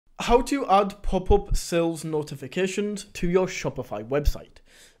How to add pop-up sales notifications to your Shopify website.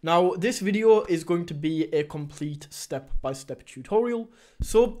 Now, this video is going to be a complete step-by-step tutorial.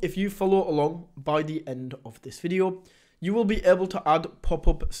 So if you follow along by the end of this video, you will be able to add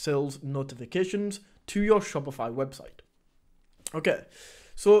pop-up sales notifications to your Shopify website. Okay,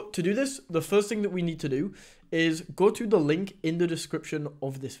 so to do this, the first thing that we need to do is go to the link in the description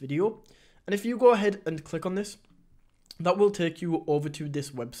of this video. And if you go ahead and click on this, that will take you over to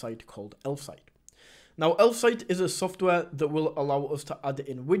this website called Elfsight. Now, Elfsight is a software that will allow us to add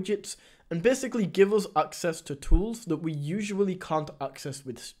in widgets and basically give us access to tools that we usually can't access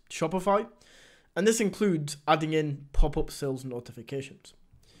with Shopify. And this includes adding in pop-up sales notifications.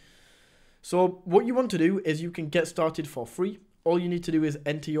 So what you want to do is you can get started for free. All you need to do is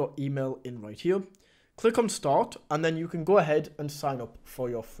enter your email in right here, click on start, and then you can go ahead and sign up for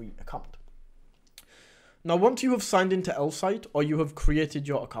your free account. Now, once you have signed into Elfsight or you have created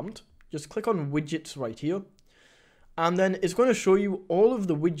your account, just click on widgets right here. And then it's going to show you all of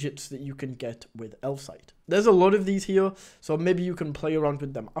the widgets that you can get with Elfsight. There's a lot of these here, so maybe you can play around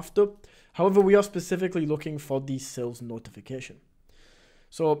with them after. However, we are specifically looking for the sales notification.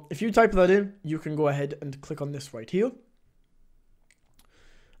 So if you type that in, you can go ahead and click on this right here.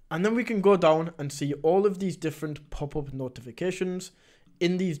 And then we can go down and see all of these different pop-up notifications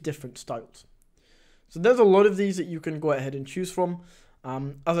in these different styles. So there's a lot of these that you can go ahead and choose from.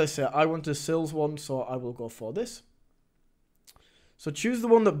 As I said, I want a sales one, so I will go for this. So choose the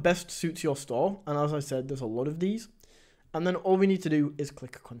one that best suits your store. And as I said, there's a lot of these. And then all we need to do is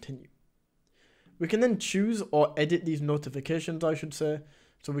click continue. We can then choose or edit these notifications, I should say.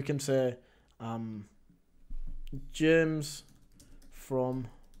 So we can say, James from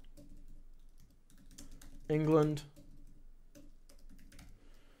England.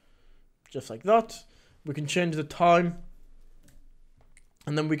 Just like that. We can change the time,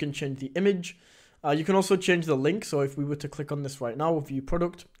 and then we can change the image. You can also change the link. So if we were to click on this right now, view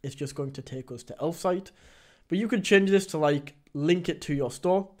product, it's just going to take us to Elfsight. But you could change this to like link it to your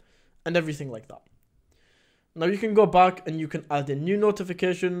store and everything like that. Now you can go back and you can add in new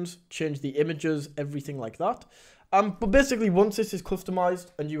notifications, change the images, everything like that. But basically once this is customized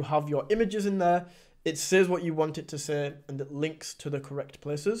and you have your images in there, it says what you want it to say and it links to the correct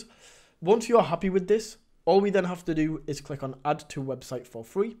places. Once you're happy with this, all we then have to do is click on add to website for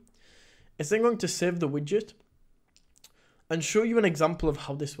free. It's then going to save the widget and show you an example of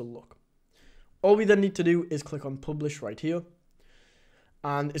how this will look. All we then need to do is click on publish right here.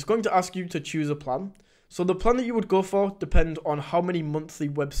 And it's going to ask you to choose a plan. So the plan that you would go for depends on how many monthly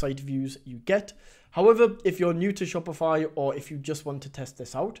website views you get. However, if you're new to Shopify or if you just want to test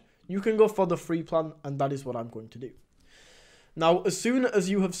this out, you can go for the free plan, and that is what I'm going to do. Now, as soon as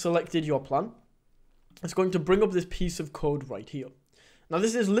you have selected your plan, it's going to bring up this piece of code right here. Now,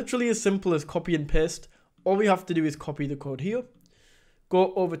 this is literally as simple as copy and paste. All we have to do is copy the code here,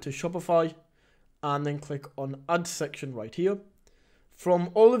 go over to Shopify, and then click on add section right here. From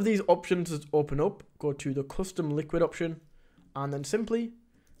all of these options that open up, go to the custom liquid option, and then simply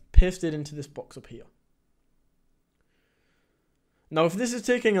paste it into this box up here. Now, if this is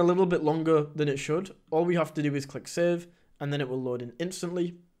taking a little bit longer than it should, all we have to do is click save, and then it will load in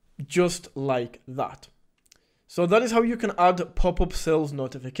instantly, just like that. So that is how you can add pop-up sales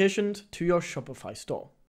notifications to your Shopify store.